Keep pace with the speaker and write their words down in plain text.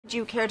Do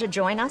you care to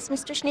join us,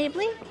 Mr.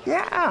 Schneebly?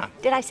 Yeah.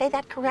 Did I say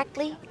that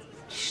correctly?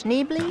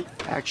 Schneebly?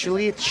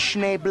 Actually, it's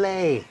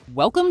Schneebley.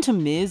 Welcome to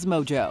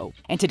MsMojo,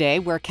 and today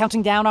we're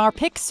counting down our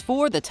picks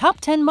for the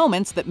top 10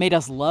 moments that made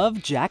us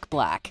love Jack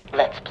Black.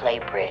 Let's play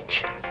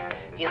bridge.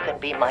 You can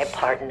be my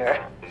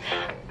partner.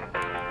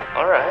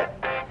 All right.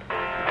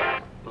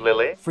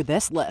 Lily? For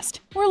this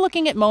list, we're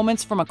looking at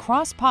moments from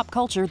across pop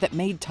culture that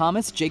made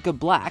Thomas Jacob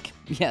Black,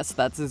 yes,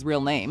 that's his real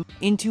name,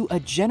 into a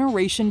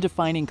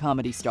generation-defining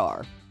comedy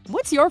star.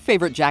 What's your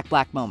favorite Jack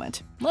Black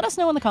moment? Let us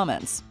know in the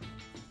comments.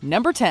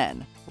 Number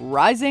 10.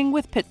 Rising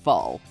with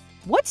Pitfall.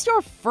 What's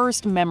your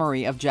first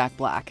memory of Jack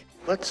Black?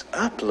 What's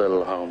up,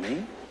 little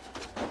homie?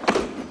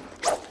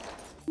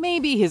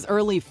 Maybe his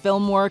early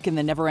film work in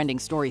The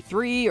Neverending Story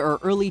 3 or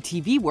early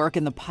TV work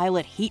in the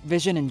pilot Heat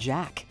Vision and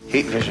Jack.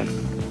 Heat Vision.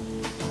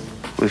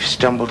 We've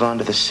stumbled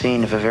onto the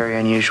scene of a very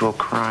unusual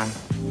crime.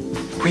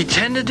 We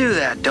tend to do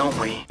that, don't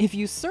we? If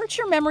you search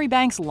your memory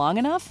banks long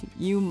enough,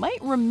 you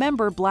might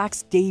remember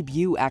Black's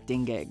debut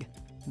acting gig.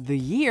 The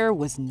year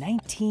was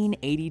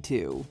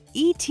 1982.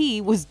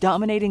 E.T. was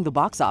dominating the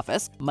box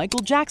office, Michael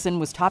Jackson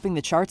was topping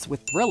the charts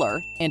with Thriller,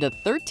 and a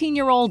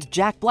 13-year-old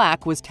Jack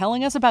Black was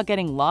telling us about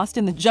getting lost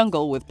in the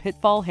jungle with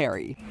Pitfall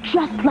Harry.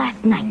 Just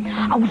last night,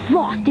 I was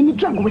lost in the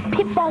jungle with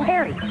Pitfall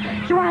Harry,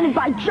 surrounded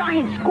by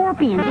giant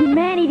scorpions and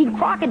man-eating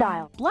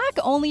crocodiles. Black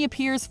only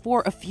appears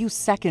for a few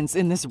seconds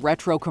in this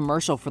retro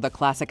commercial for the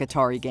classic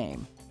Atari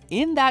game.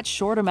 In that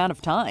short amount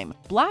of time,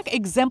 Black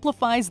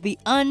exemplifies the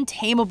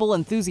untamable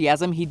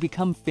enthusiasm he'd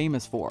become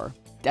famous for.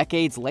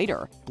 Decades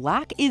later,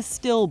 Black is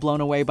still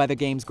blown away by the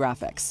game's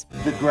graphics.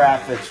 The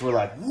graphics were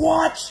like,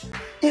 what?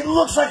 It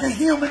looks like a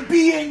human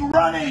being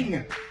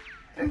running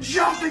and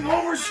jumping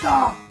over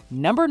stuff.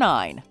 Number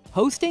 9.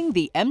 Hosting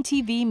the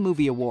MTV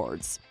Movie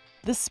Awards.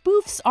 The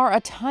spoofs are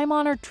a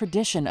time-honored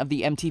tradition of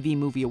the MTV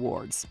Movie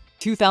Awards.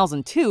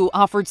 2002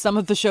 offered some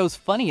of the show's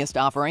funniest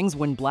offerings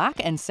when Black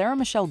and Sarah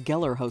Michelle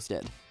Gellar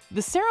hosted.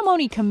 The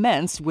ceremony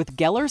commenced with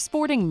Gellar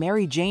sporting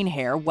Mary Jane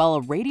hair while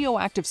a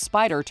radioactive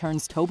spider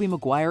turns Tobey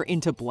Maguire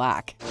into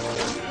black.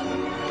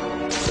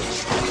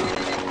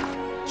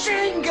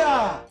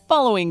 Jenga!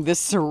 Following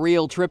this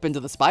surreal trip into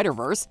the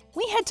Spider-Verse,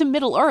 we head to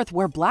Middle-earth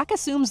where Black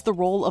assumes the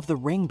role of the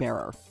Ring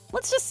Bearer.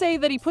 Let's just say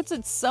that he puts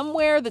it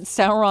somewhere that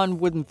Sauron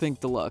wouldn't think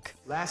to look.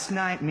 Last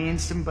night, me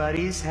and some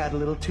buddies had a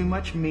little too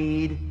much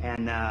mead,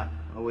 and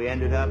we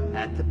ended up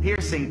at the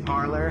piercing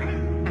parlor.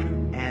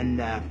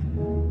 And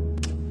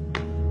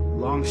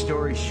long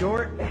story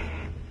short,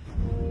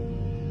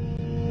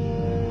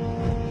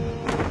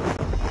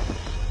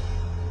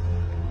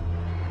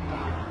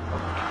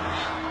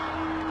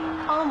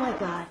 Oh my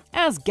god.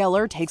 As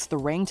Gellar takes the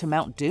ring to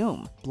Mount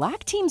Doom,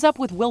 Black teams up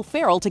with Will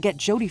Ferrell to get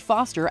Jodie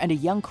Foster and a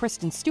young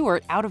Kristen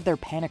Stewart out of their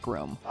panic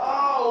room.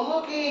 Oh,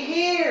 looky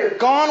here.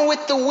 Gone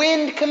with the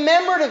Wind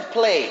commemorative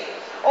plate.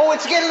 Oh,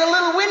 it's getting a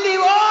little windy.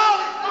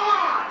 Oh!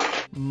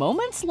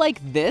 Moments like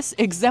this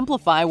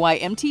exemplify why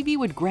MTV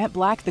would grant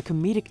Black the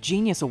Comedic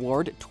Genius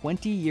Award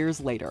 20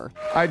 years later.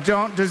 I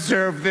don't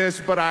deserve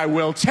this, but I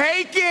will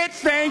take it.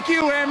 Thank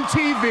you,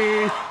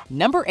 MTV.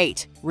 Number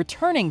 8.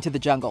 Returning to the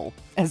jungle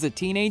as a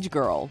teenage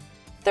girl.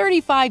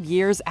 35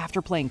 years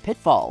after playing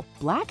Pitfall,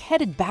 Black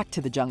headed back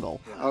to the jungle.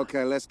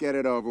 Okay, let's get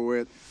it over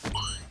with.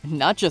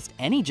 Not just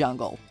any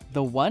jungle,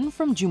 the one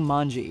from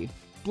Jumanji.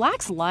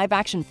 Black's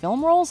live-action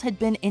film roles had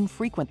been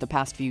infrequent the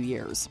past few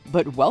years,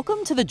 but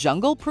Welcome to the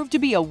Jungle proved to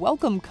be a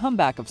welcome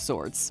comeback of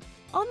sorts.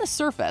 On the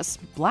surface,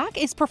 Black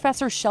is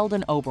Professor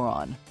Sheldon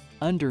Oberon.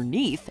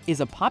 Underneath is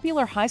a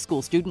popular high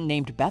school student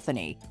named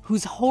Bethany,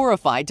 who's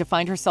horrified to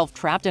find herself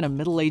trapped in a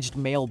middle-aged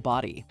male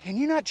body. Can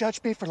you not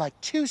judge me for like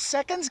 2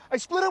 seconds? I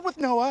split up with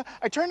Noah,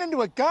 I turned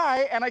into a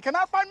guy, and I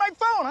cannot find my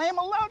phone. I am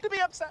allowed to be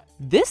upset.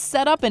 This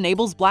setup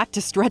enables Black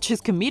to stretch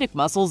his comedic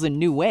muscles in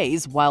new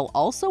ways while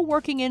also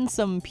working in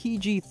some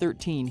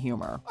PG-13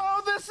 humor.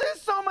 Oh, this is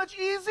so much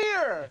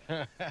easier.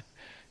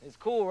 It's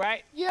cool,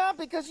 right? Yeah,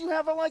 because you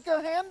have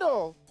a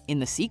handle. In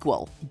the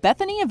sequel,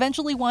 Bethany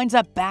eventually winds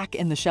up back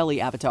in the Shelley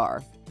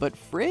avatar. But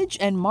Fridge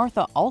and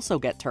Martha also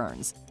get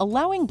turns,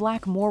 allowing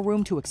Black more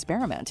room to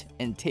experiment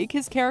and take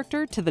his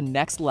character to the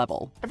next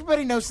level.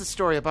 Everybody knows the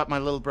story about my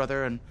little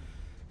brother and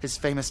his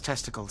famous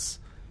testicles,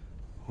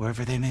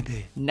 wherever they may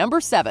be. Number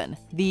 7.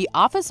 The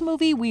Office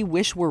movie we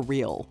wish were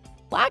real.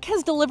 Black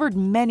has delivered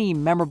many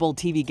memorable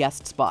TV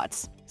guest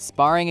spots,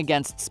 sparring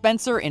against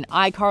Spencer in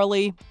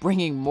iCarly,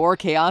 bringing more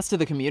chaos to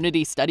the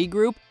Community Study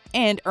Group,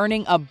 and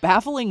earning a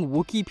baffling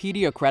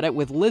Wikipedia credit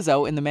with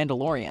Lizzo in The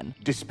Mandalorian.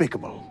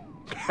 Despicable.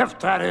 If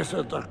that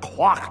isn't a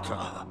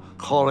quacta,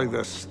 calling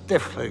the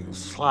stifling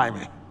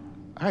slimy.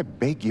 I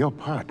beg your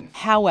pardon.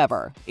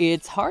 However,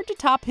 it's hard to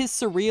top his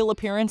surreal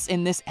appearance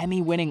in this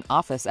Emmy-winning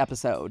Office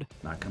episode.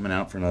 Not coming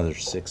out for another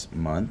 6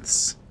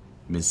 months.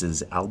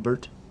 Mrs.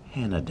 Albert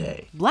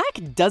Hannah-Day. Black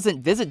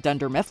doesn't visit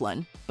Dunder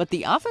Mifflin, but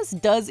The Office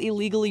does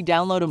illegally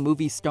download a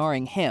movie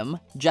starring him,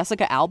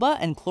 Jessica Alba,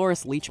 and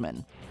Cloris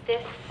Leachman.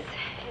 This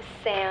is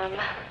Sam.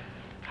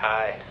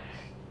 Hi.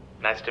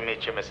 Nice to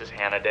meet you, Mrs.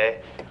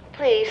 Hannah-Day.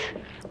 Please,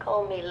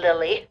 call me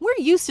Lily. We're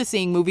used to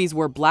seeing movies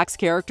where Black's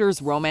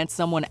characters romance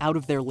someone out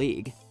of their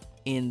league.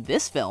 In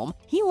this film,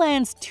 he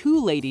lands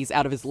 2 ladies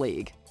out of his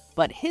league,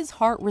 but his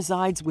heart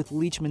resides with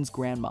Leachman's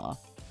grandma.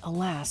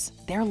 Alas,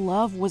 their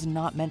love was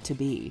not meant to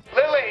be.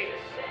 Lily!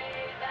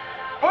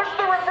 Push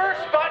the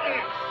reverse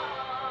button!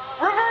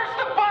 Reverse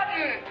the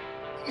button!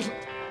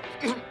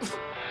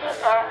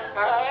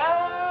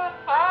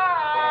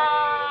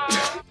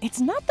 It's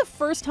not the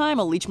first time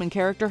a Leachman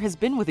character has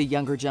been with a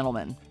younger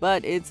gentleman,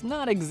 but it's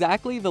not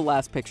exactly the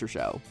last picture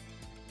show.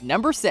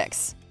 Number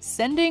 6.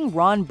 Sending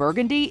Ron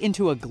Burgundy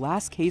into a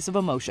glass case of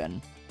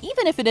emotion.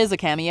 Even if it is a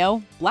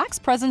cameo, Black's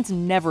presence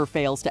never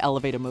fails to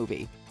elevate a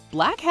movie.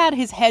 Black had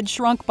his head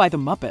shrunk by the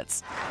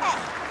Muppets. Hey,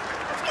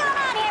 what's going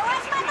on here?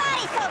 Why's my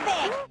body so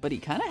big? But he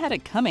kinda had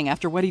it coming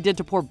after what he did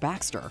to poor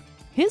Baxter.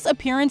 His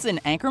appearance in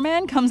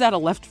Anchorman comes out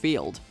of left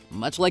field,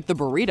 much like the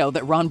burrito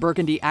that Ron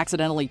Burgundy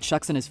accidentally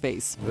chucks in his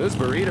face. This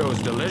burrito is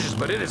delicious,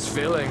 but it is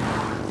filling.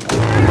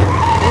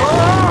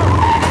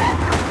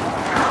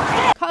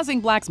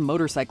 Causing Black's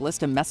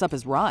motorcyclist to mess up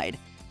his ride.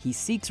 He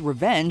seeks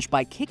revenge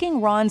by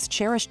kicking Ron's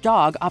cherished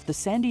dog off the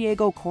San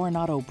Diego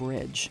Coronado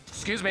Bridge.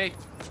 Excuse me.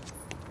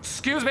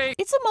 Excuse me.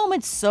 It's a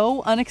moment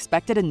so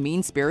unexpected and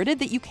mean-spirited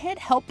that you can't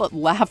help but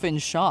laugh in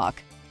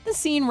shock. The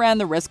scene ran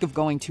the risk of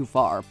going too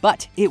far,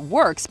 but it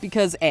works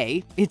because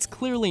A, it's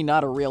clearly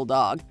not a real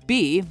dog,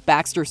 B,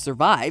 Baxter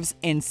survives,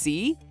 and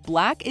C,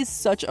 Black is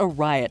such a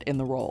riot in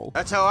the role.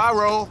 That's how I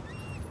roll.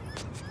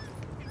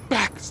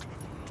 Baxter.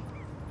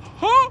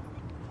 Huh?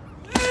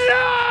 No!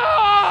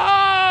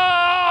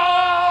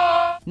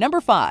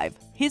 Number 5.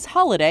 His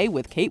Holiday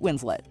with Kate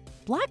Winslet.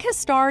 Black has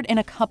starred in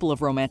a couple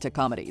of romantic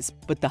comedies,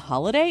 but The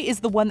Holiday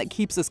is the one that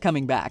keeps us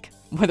coming back,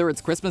 whether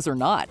it's Christmas or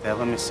not. Yeah,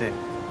 let me see.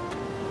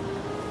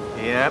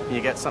 Yep, you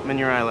got something in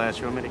your eyelash.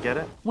 You want me to get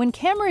it? When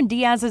Cameron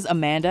Diaz's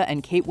Amanda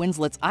and Kate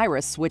Winslet's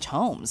Iris switch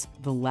homes,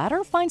 the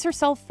latter finds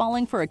herself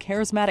falling for a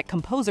charismatic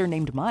composer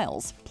named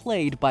Miles,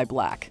 played by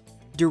Black.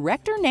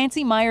 Director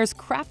Nancy Meyers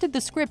crafted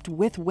the script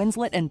with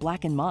Winslet and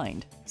Black in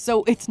mind,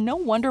 so it's no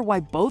wonder why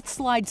both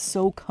slide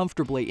so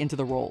comfortably into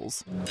the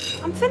roles.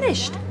 I'm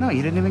finished. No,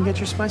 you didn't even get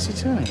your spicy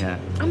tuna yet.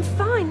 I'm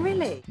fine,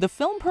 really. The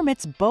film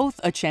permits both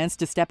a chance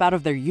to step out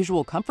of their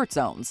usual comfort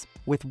zones,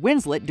 with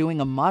Winslet doing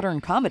a modern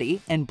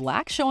comedy and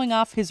Black showing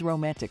off his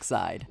romantic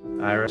side.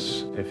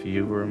 Iris, if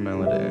you were a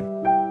melody.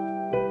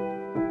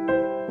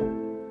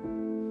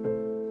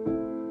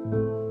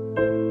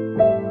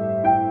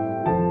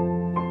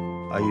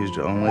 I used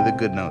only the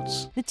good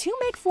notes. The two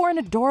make for an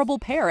adorable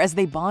pair as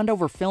they bond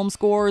over film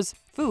scores,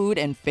 food,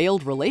 and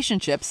failed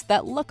relationships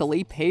that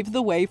luckily paved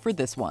the way for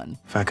this one.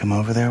 If I come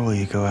over there, will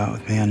you go out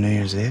with me on New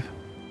Year's Eve?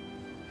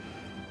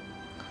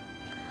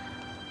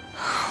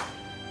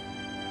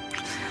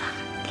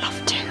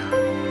 Love to.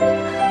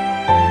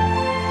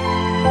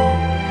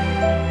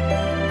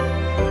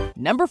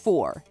 Number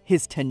 4.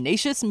 His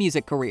tenacious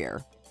music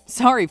career.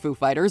 Sorry, Foo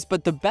Fighters,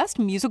 but the best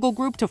musical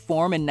group to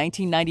form in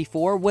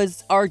 1994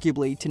 was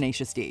arguably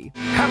Tenacious D.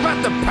 How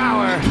about the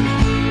power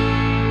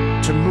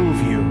to move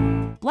you?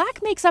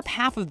 Black makes up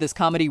half of this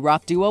comedy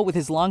rock duo with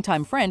his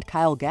longtime friend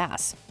Kyle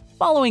Gass.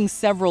 Following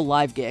several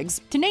live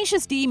gigs,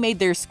 Tenacious D made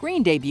their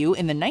screen debut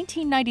in the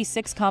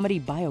 1996 comedy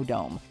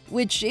Biodome,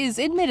 which is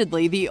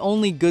admittedly the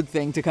only good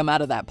thing to come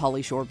out of that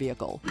Pauly Shore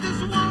vehicle.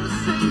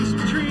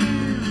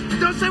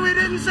 Don't say we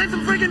didn't save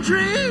some freaking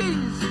trees!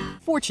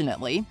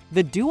 Fortunately,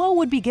 the duo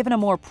would be given a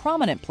more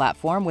prominent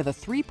platform with a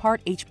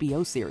 3-part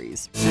HBO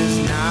series. This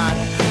is not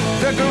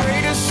the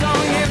greatest song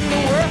in the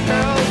world,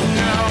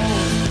 no.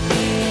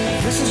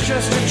 This is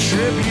just a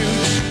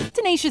tribute.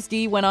 Tenacious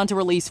D went on to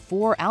release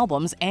 4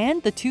 albums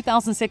and the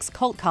 2006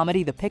 cult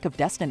comedy The Pick of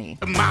Destiny.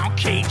 Mount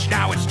Cage,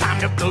 now it's time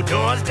to blow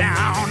doors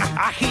down.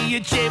 I hear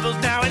your jables,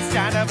 now it's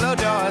time to blow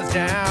doors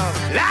down.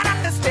 Light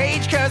up the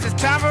stage, cause it's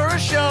time for a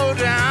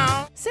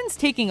showdown. Since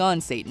taking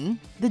on Satan,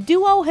 the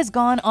duo has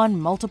gone on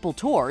multiple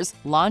tours,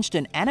 launched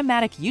an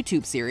animatic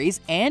YouTube series,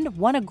 and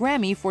won a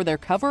Grammy for their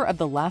cover of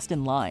The Last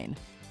in Line.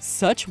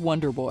 Such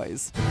Wonder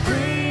Boys.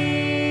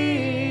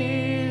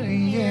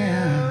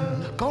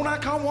 Go now,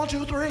 count 1,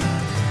 2, 3.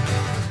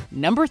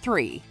 Number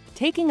 3.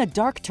 Taking a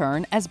dark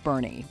turn as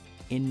Bernie.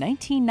 In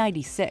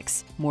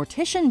 1996,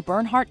 mortician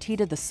Bernhardt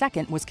Tita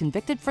II was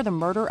convicted for the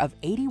murder of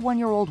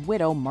 81-year-old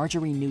widow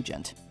Marjorie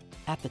Nugent.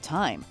 At the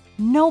time,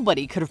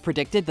 nobody could have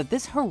predicted that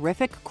this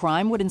horrific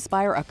crime would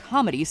inspire a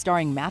comedy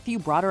starring Matthew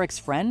Broderick's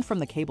friend from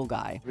The Cable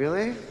Guy.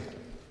 Really?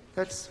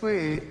 That's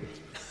sweet.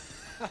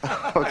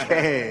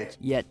 Okay.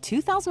 Yet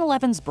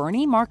 2011's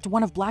Bernie marked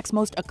one of Black's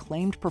most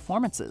acclaimed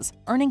performances,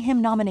 earning him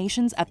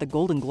nominations at the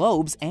Golden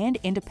Globes and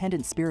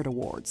Independent Spirit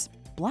Awards.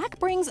 Black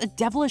brings a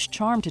devilish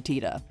charm to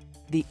Tita.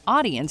 The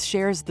audience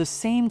shares the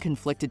same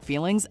conflicted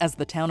feelings as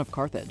the town of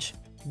Carthage.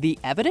 The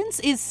evidence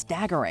is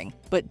staggering,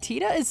 but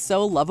Tita is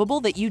so lovable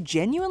that you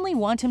genuinely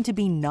want him to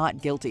be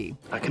not guilty.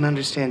 I can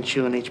understand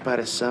chewing each bite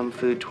of some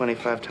food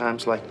 25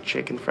 times like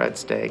chicken fried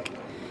steak,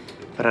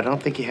 but I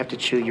don't think you have to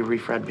chew your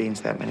refried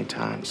beans that many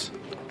times.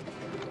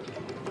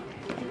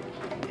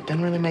 It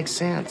Doesn't really make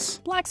sense.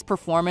 Black's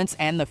performance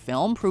and the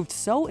film proved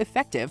so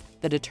effective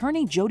that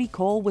attorney Jody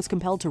Cole was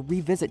compelled to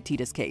revisit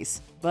Tita's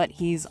case, but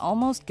he's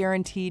almost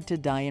guaranteed to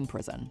die in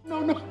prison.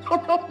 No,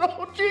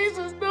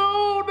 Jesus,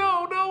 no,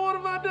 what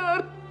have I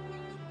done?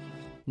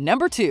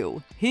 Number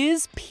 2,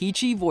 his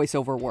peachy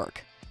voiceover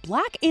work.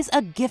 Black is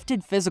a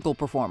gifted physical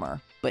performer,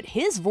 but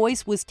his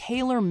voice was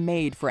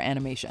tailor-made for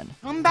animation.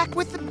 Come back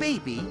with the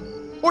baby,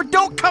 or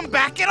don't come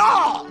back at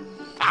all!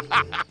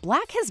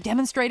 Black has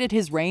demonstrated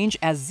his range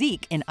as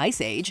Zeke in Ice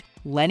Age,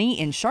 Lenny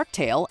in Shark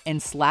Tale, and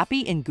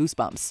Slappy in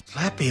Goosebumps.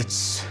 Slappy,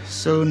 it's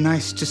so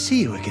nice to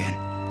see you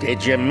again.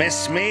 Did you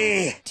miss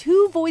me?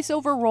 2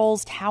 voiceover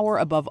roles tower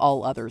above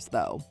all others,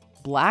 though.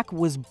 Black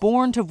was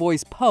born to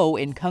voice Po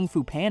in Kung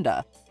Fu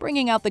Panda,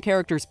 bringing out the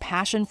character's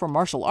passion for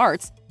martial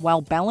arts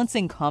while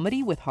balancing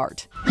comedy with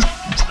heart.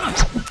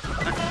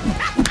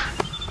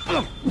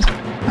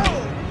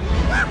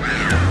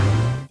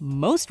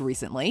 Most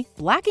recently,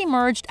 Black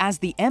emerged as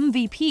the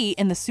MVP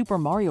in the Super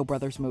Mario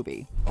Bros.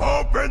 Movie.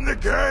 Open the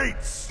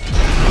gates!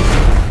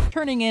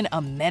 Turning in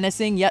a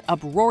menacing yet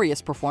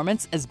uproarious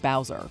performance as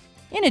Bowser.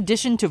 In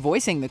addition to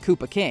voicing the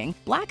Koopa King,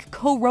 Black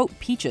co-wrote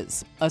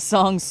Peaches, a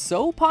song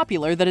so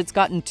popular that it's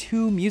gotten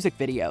 2 music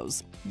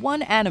videos,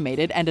 one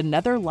animated and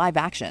another live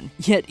action,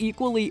 yet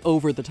equally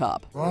over the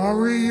top.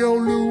 Mario,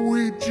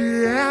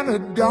 Luigi, and a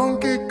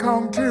Donkey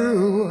Kong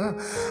too.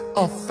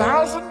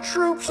 1,000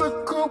 troops of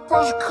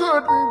Koopas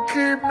couldn't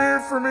keep me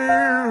from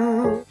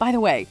you. By the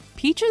way,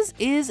 Peaches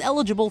is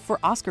eligible for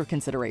Oscar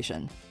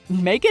consideration.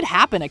 Make it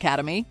happen,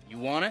 Academy! You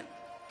want it?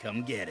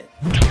 Come get it.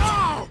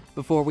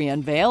 Before we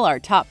unveil our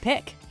top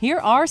pick, here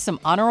are some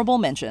honorable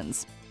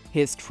mentions.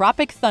 His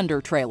Tropic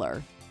Thunder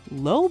trailer.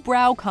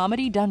 Lowbrow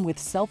comedy done with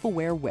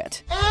self-aware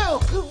wit. Ew,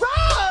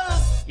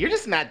 gross! You're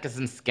just mad because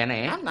I'm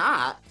skinny. I'm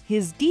not.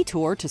 His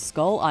detour to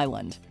Skull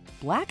Island.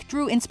 Black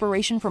drew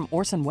inspiration from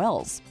Orson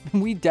Welles.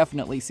 We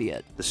definitely see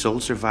it. The sole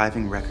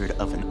surviving record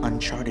of an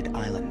uncharted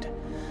island.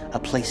 A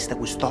place that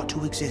was thought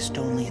to exist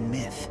only in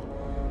myth.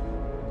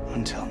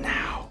 Until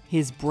now.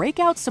 His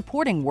breakout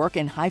supporting work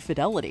in High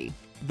Fidelity.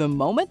 The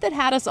moment that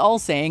had us all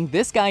saying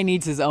this guy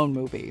needs his own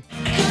movie.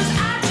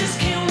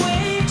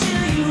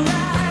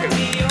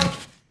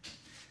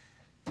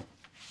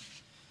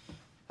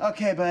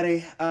 Okay,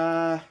 buddy.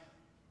 I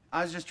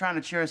was just trying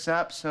to cheer us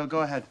up, so go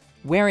ahead.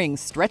 Wearing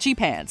stretchy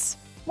pants.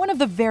 One of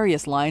the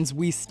various lines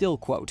we still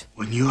quote.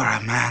 When you are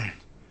a man,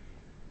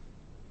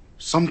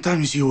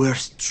 sometimes you wear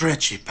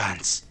stretchy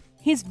pants.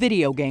 His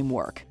video game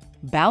work.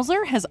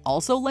 Bowser has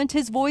also lent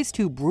his voice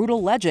to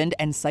Brutal Legend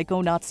and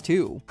Psychonauts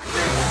 2.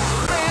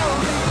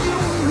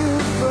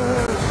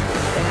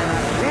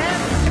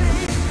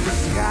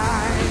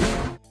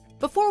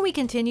 Before we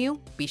continue,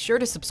 be sure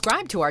to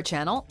subscribe to our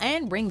channel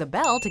and ring the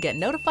bell to get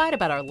notified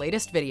about our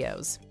latest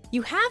videos.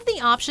 You have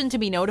the option to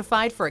be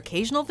notified for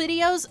occasional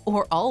videos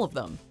or all of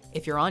them.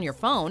 If you're on your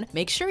phone,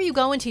 make sure you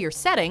go into your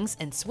settings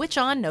and switch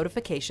on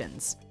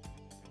notifications.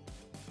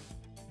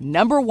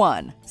 Number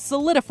 1,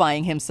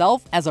 solidifying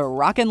himself as a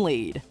rockin'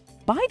 lead.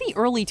 By the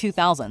early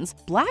 2000s,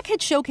 Black had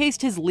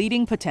showcased his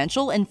leading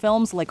potential in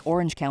films like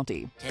Orange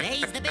County.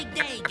 Today's the big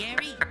day,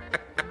 Gary.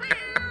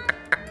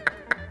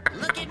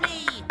 Look at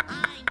me,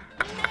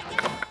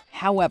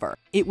 However,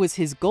 it was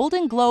his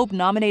Golden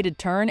Globe-nominated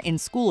turn in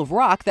School of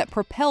Rock that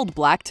propelled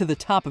Black to the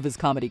top of his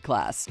comedy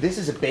class. This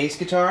is a bass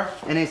guitar,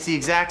 and it's the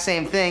exact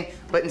same thing,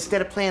 but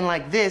instead of playing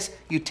like this,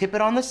 you tip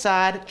it on the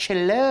side,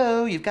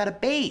 cello, you've got a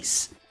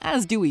bass.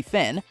 As Dewey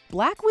Finn,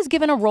 Black was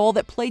given a role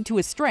that played to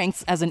his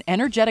strengths as an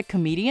energetic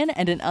comedian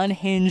and an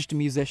unhinged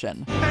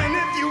musician. And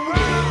if you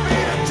wanna be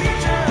a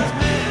teacher's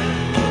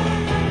man,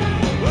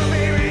 well,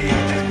 baby, you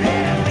just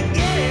better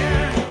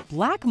forget it.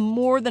 Black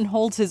more than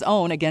holds his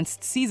own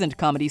against seasoned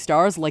comedy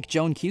stars like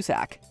Joan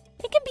Cusack.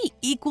 It can be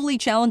equally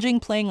challenging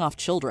playing off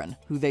children,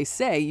 who they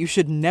say you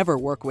should never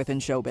work with in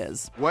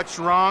showbiz. What's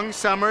wrong,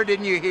 Summer?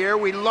 Didn't you hear?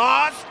 We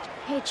lost?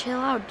 Hey, chill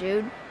out,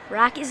 dude.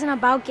 Rock isn't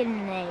about getting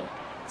an A.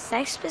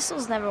 Sex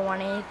Pistols never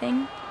won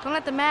anything. Don't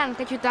let the man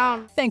get you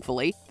down.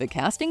 Thankfully, the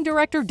casting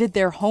director did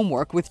their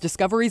homework with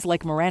discoveries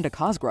like Miranda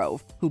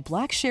Cosgrove, who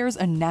Black shares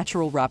a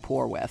natural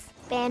rapport with.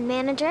 Band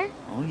manager?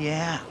 Oh,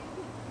 yeah.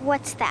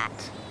 What's that?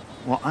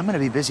 Well, I'm gonna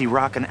be busy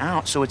rocking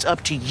out, so it's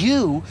up to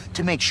you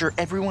to make sure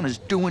everyone is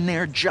doing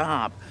their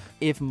job.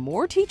 If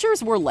more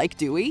teachers were like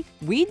Dewey,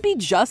 we'd be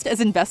just as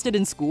invested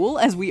in school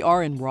as we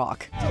are in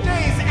rock.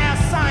 Today's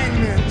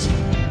assignment.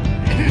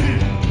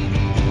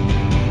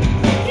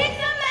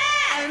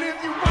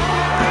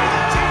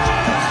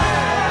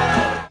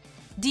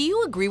 Do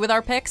you agree with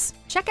our picks?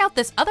 Check out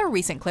this other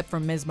recent clip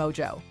from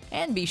MsMojo.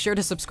 And be sure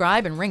to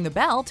subscribe and ring the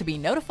bell to be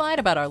notified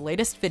about our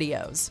latest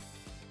videos.